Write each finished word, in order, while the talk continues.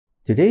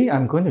Today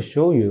I'm going to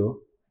show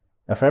you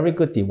a very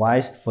good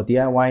device for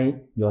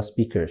DIY your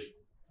speakers.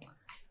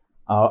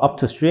 Our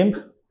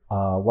Up2stream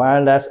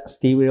wireless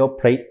stereo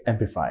plate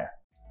amplifier.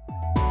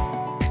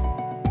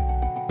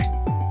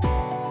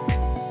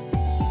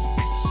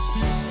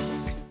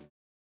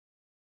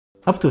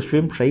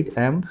 Up2stream Plate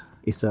Amp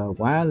is a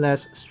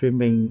wireless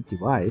streaming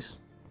device.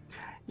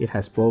 It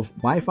has both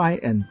Wi-Fi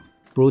and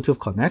Bluetooth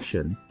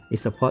connection. It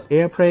supports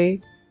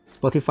AirPlay,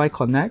 Spotify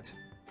Connect,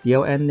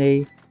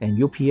 DLNA, and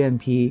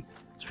UPnP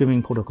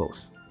streaming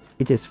protocols.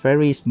 It is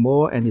very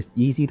small and is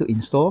easy to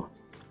install.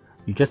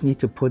 You just need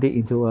to put it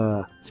into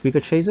a speaker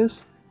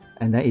chasers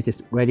and then it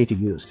is ready to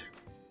use.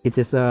 It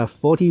is a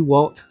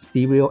 40-watt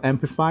stereo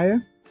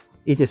amplifier.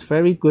 It is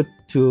very good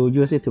to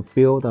use it to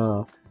build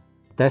a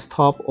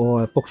desktop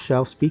or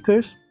bookshelf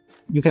speakers.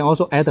 You can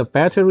also add a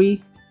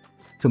battery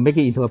to make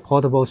it into a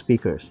portable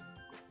speakers.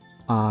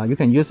 You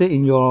can use it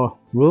in your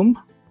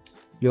room,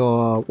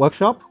 your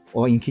workshop,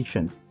 or in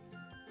kitchen.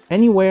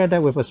 Anywhere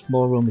that with a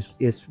small room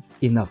is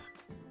enough.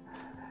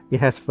 It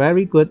has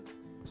very good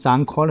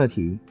sound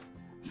quality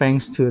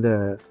thanks to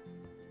the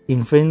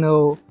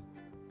Infinito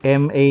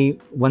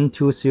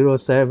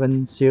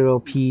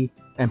MA12070P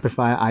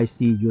amplifier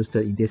IC used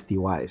in this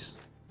device.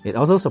 It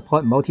also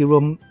supports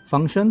multi-room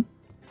function.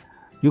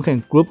 You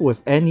can group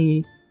with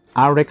any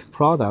Arylic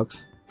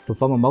products to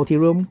form a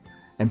multi-room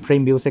and play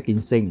music in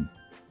sync.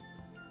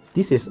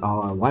 This is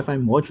our Wi-Fi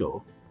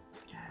module.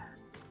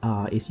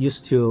 It's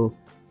used to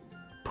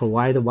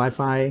provide the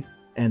Wi-Fi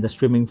and the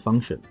streaming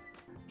function.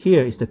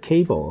 Here is the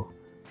cable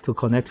to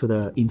connect to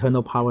the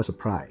internal power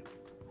supply.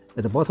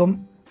 At the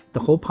bottom,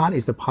 the whole part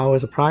is the power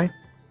supply.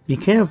 Be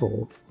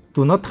careful,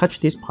 do not touch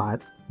this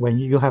part when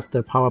you have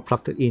the power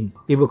plugged in.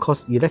 It will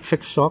cause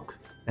electric shock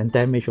and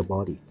damage your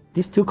body.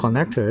 These two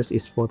connectors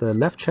is for the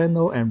left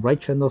channel and right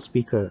channel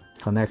speaker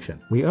connection.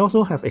 We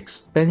also have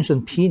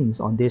expansion pins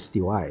on this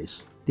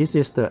device. This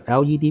is the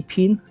LED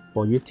pin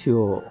for you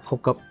to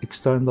hook up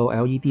external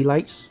LED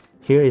lights.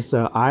 Here is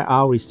the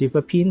IR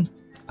receiver pin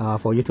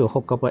for you to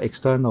hook up an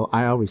external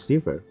IR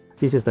receiver.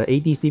 This is the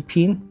ADC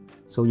pin,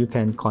 so you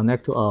can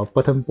connect to a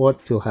button board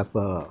to have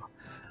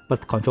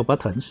control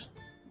buttons.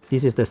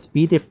 This is the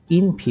SpeedDiff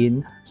in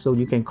pin, so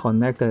you can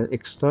connect the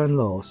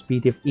external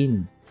SpeedDiff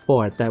in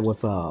board that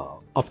with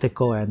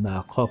optical and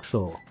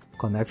coaxial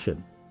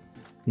connection.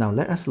 Now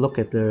let us look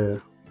at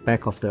the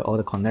back of all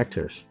the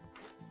connectors.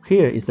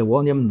 Here is the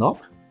volume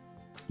knob.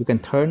 You can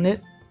turn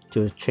it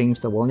to change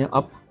the volume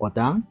up or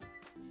down.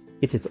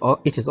 It is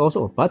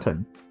also a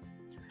button.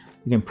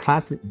 You can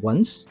press it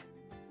once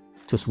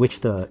to switch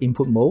the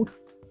input mode,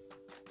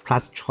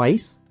 press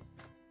twice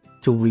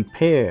to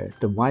repair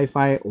the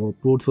Wi-Fi or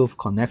Bluetooth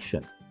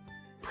connection.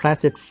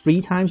 Press it 3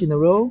 times in a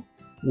row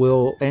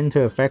will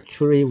enter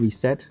factory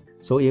reset,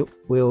 so it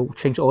will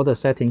change all the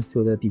settings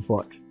to the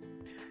default.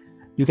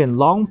 You can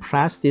long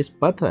press this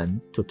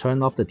button to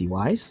turn off the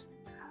device.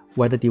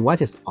 When the device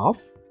is off,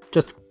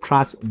 just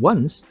press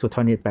once to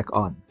turn it back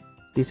on.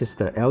 This is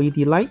the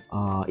LED light.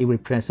 It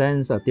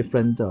represents a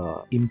different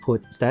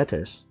input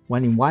status.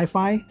 When in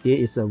Wi-Fi, it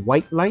is a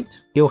white light.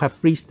 It will have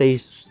 3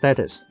 stage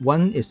status.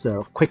 One is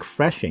a quick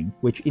flashing,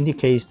 which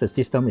indicates the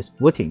system is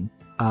booting.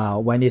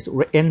 When it's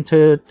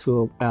entered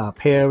to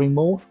pairing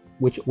mode,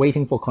 which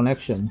waiting for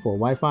connection for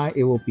Wi-Fi,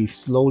 it will be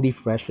slowly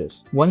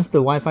flashes. Once the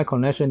Wi-Fi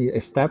connection is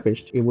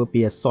established, it will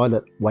be a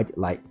solid white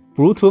light.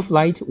 Bluetooth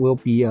light will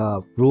be a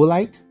blue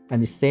light,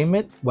 and the same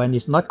when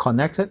it's not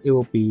connected, it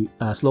will be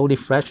slowly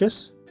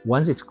flashes.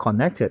 Once it's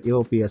connected, it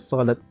will be a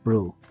solid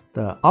blue.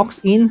 The aux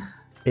in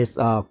is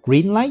a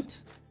green light.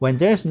 When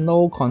there's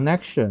no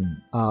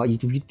connection,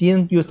 if you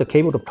didn't use the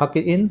cable to plug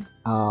it in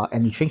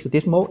and you change to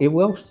this mode, it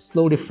will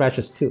slowly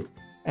flashes too.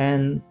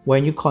 And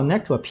when you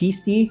connect to a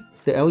PC,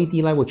 the LED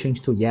light will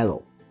change to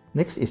yellow.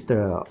 Next is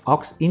the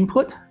aux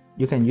input.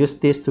 You can use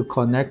this to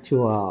connect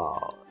to a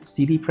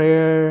CD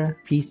player,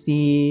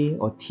 PC,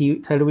 or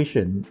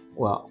television,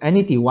 well,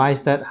 any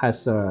device that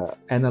has an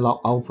analog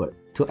output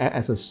to act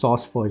as a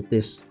source for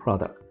this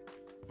product.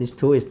 This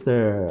tool is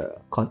for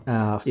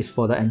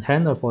the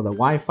antenna for the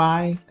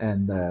Wi-Fi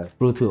and the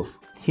Bluetooth.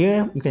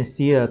 Here you can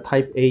see a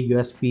Type A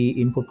USB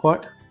input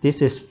port.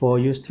 This is for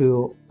use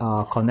to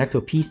connect to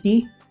a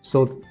PC,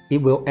 so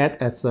it will act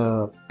as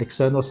an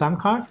external sound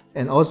card.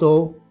 And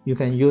also you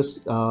can use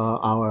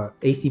our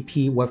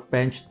ACP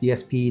Workbench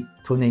DSP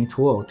tuning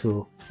tool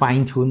to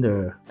fine-tune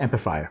the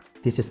amplifier.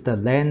 This is the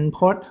LAN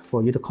port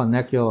for you to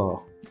connect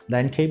your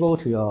LAN cable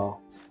to your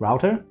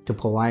router to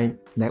provide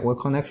network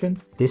connection.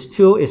 This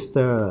tool is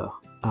the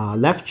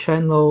left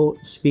channel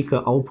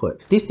speaker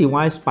output. This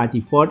device by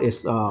default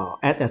is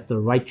act as the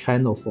right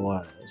channel for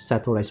a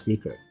satellite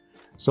speaker.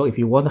 So if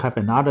you want to have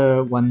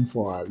another one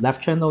for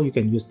left channel, you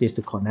can use this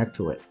to connect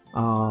to it.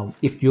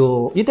 If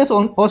you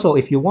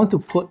want to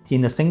put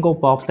in a single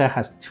box that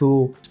has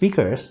 2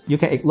 speakers, you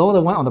can ignore the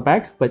one on the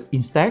back, but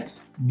instead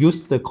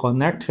use the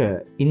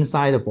connector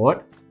inside the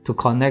board to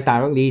connect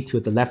directly to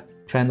the left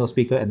channel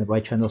speaker and the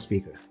right channel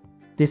speaker.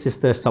 This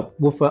is the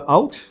subwoofer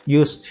out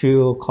used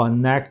to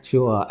connect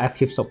to an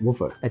active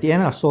subwoofer. At the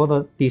end, I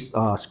soldered this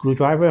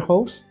screwdriver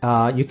hose.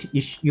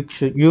 You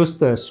should use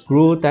the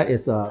screw that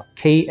is a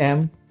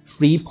KM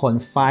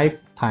 3.5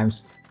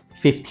 times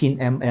 15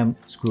 mm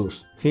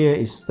screws. Here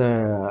is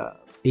the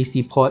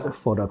AC port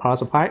for the power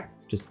supply.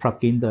 Just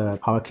plug in the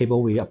power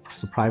cable we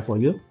supply for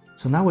you.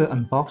 So now we'll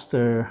unbox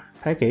the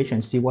package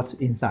and see what's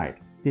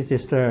inside. This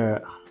is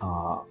the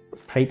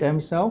plate amp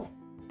itself.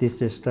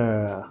 This is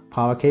the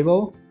power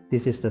cable.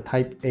 This is the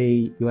Type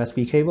A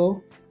USB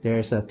cable.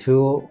 There's a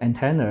 2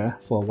 antenna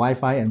for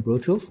Wi-Fi and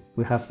Bluetooth.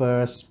 We have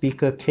a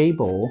speaker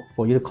cable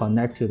for you to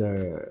connect to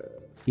the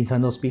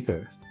internal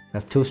speaker. We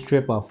have 2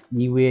 strips of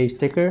EVA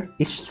sticker.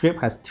 Each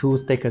strip has 2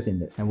 stickers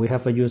in it, and we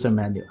have a user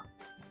manual.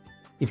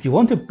 If you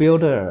want to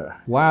build a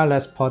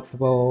wireless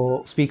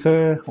portable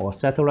speaker or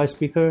satellite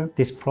speaker,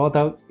 this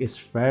product is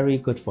very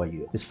good for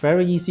you. It's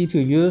very easy to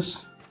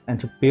use and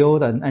to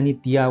build any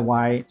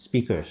DIY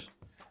speakers.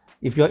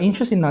 If you're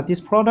interested in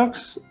these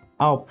products,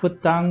 I'll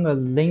put down a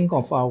link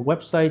of our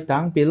website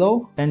down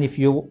below. And if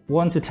you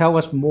want to tell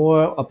us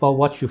more about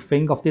what you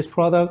think of this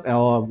product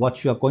or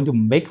what you are going to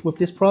make with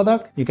this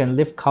product, you can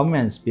leave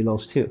comments below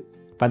too.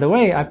 By the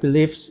way, I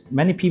believe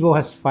many people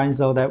have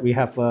found out that we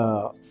have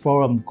a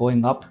forum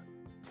going up.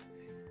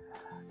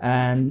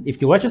 And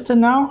if you register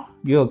now,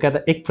 you'll get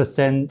an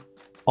 8%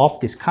 off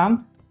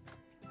discount.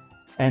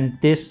 And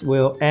this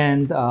will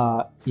end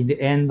in the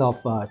end of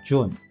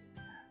June.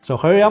 So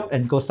hurry up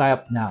and go sign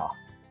up now.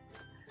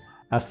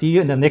 I'll see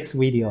you in the next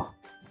video.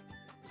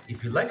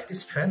 If you like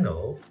this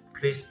channel,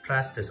 please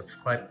press the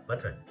subscribe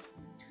button.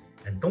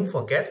 And don't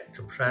forget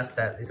to press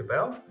that little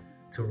bell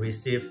to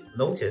receive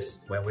notice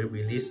when we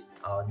release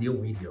our new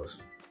videos.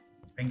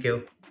 Thank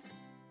you.